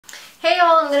Hey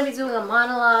y'all, I'm going to be doing a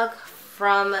monologue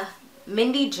from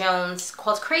Mindy Jones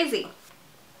called Crazy.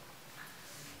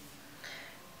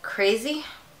 Crazy?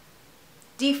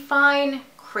 Define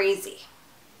crazy.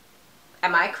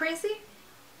 Am I crazy?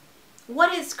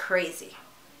 What is crazy?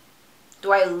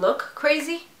 Do I look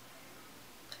crazy?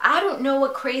 I don't know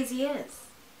what crazy is.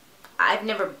 I've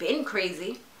never been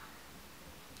crazy.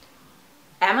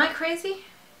 Am I crazy?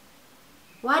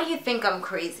 Why do you think I'm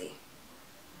crazy?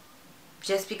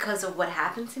 Just because of what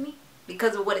happened to me?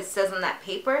 Because of what it says on that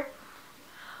paper?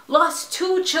 Lost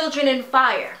 2 children in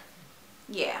fire.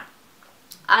 Yeah,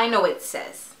 I know what it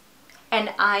says.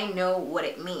 And I know what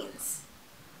it means.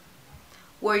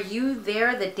 Were you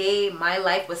there the day my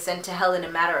life was sent to hell in a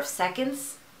matter of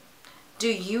seconds?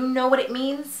 Do you know what it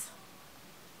means?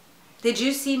 Did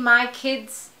you see my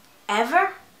kids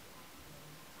ever?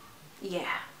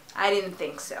 Yeah, I didn't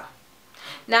think so.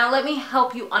 Now let me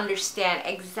help you understand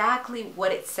exactly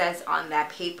what it says on that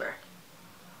paper.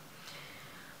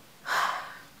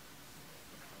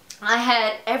 I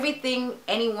had everything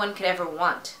anyone could ever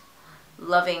want.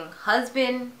 Loving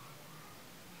husband,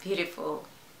 beautiful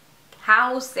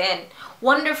house, and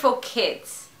wonderful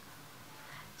kids.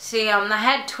 See, I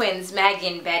had twins, Maggie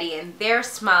and Betty, and their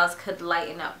smiles could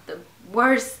lighten up the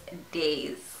worst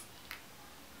days.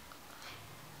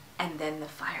 And then the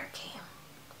fire came.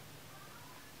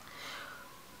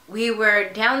 We were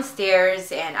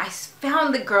downstairs and I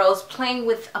found the girls playing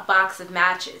with a box of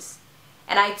matches,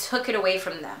 and I took it away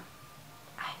from them.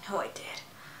 I know I did.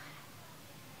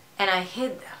 And I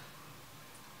hid them.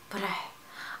 But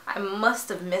I must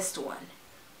have missed one.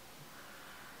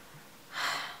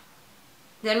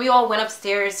 Then we all went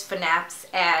upstairs for naps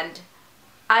and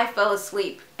I fell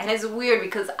asleep. And it's weird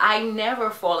because I never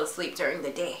fall asleep during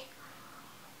the day.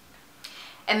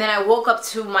 And then I woke up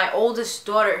to my oldest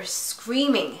daughter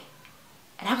screaming.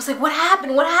 And I was like, what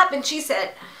happened? What happened? She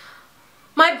said,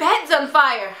 my bed's on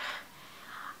fire.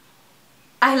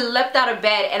 I leapt out of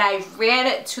bed and I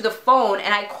ran to the phone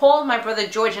and I called my brother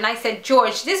George and I said,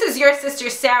 George, this is your sister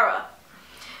Sarah.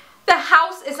 The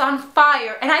house is on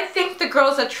fire and I think the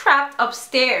girls are trapped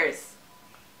upstairs.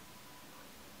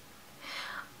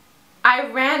 I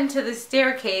ran to the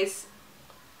staircase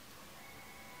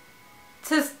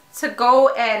to go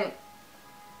and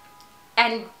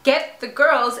get the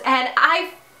girls, and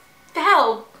I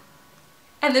fell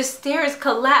and the stairs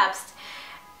collapsed,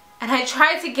 and I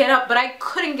tried to get up but I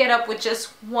couldn't get up with just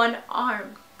one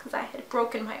arm because I had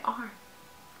broken my arm.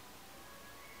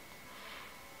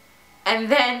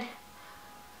 And then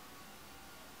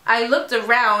I looked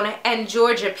around and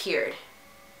George appeared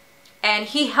and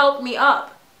he helped me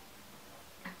up.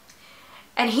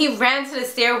 And he ran to the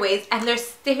stairways and the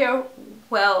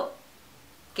stairwell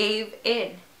gave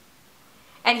in.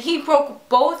 And he broke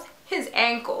both his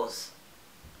ankles.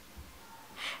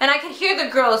 And I could hear the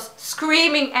girls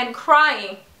screaming and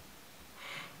crying.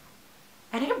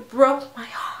 And it broke my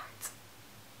heart.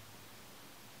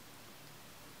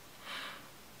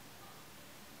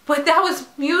 But that was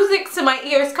music to my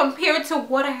ears compared to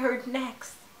what I heard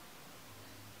next.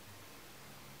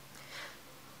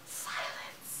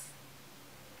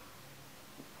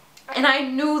 And I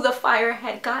knew the fire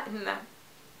had gotten them.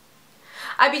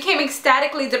 I became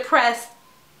ecstatically depressed.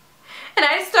 And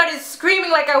I started screaming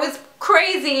like I was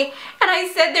crazy. And I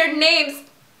said their names,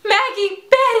 Maggie,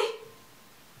 Betty.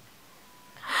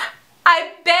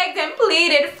 I begged and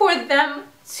pleaded for them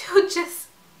to just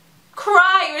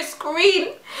cry or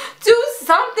scream. Do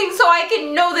something so I could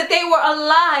know that they were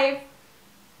alive.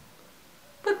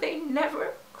 But they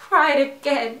never cried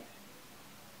again.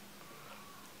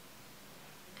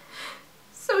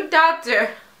 So,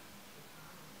 doctor,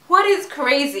 what is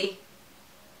crazy?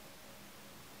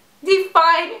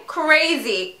 Define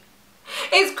crazy.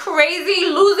 Is crazy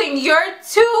losing your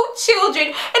 2 children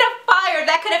in a fire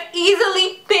that could have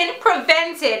easily been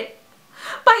prevented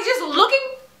by just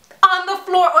looking on the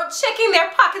floor or checking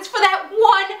their pockets for that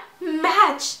one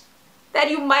match that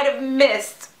you might have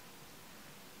missed?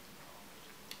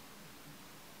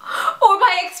 Or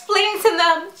by explaining to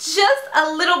them just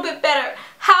a little bit better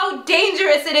how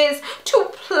dangerous it is to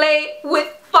play with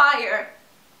fire?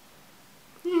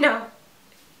 No.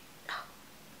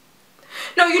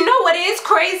 No, you know what is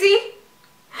crazy?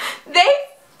 They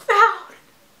found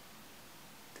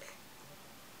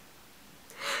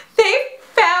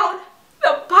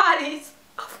the bodies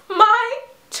of my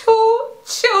 2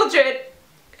 children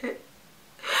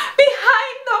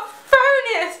behind the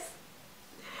furnace.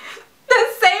 The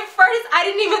same furnace I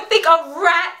didn't even think a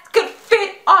rat could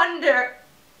fit under.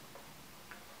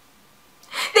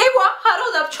 They were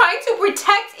huddled up trying to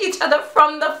protect each other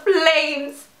from the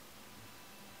flames.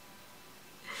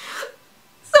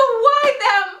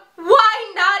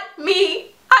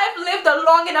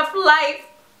 long enough life.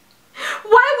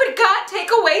 Why would God take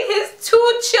away his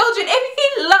 2 children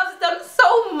if he loves them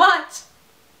so much?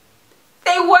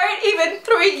 They weren't even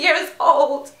 3 years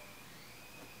old.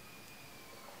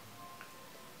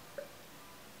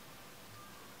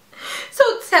 So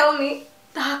tell me,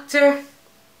 doctor,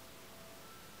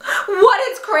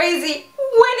 what is crazy?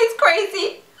 When is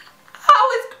crazy?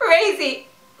 How is crazy?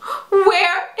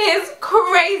 Where is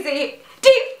crazy?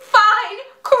 Define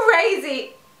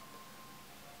crazy.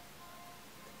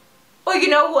 Well, you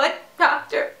know what,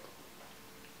 doctor?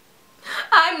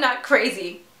 I'm not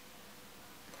crazy.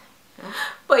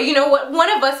 But you know what?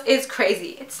 One of us is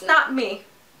crazy. It's not me.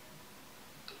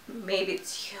 Maybe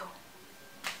it's you.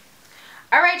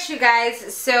 Alright, you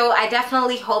guys. So I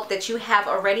definitely hope that you have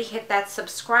already hit that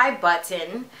subscribe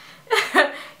button.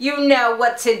 You know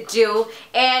what to do.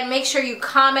 And make sure you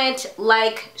comment,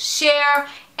 like, share.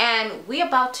 And we're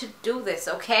about to do this,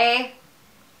 okay?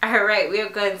 Alright, we are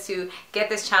going to get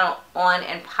this channel on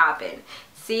and popping.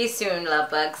 See you soon, love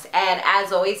bugs. And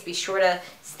as always, be sure to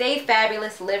stay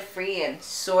fabulous, live free, and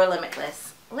soar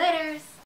limitless. Laters.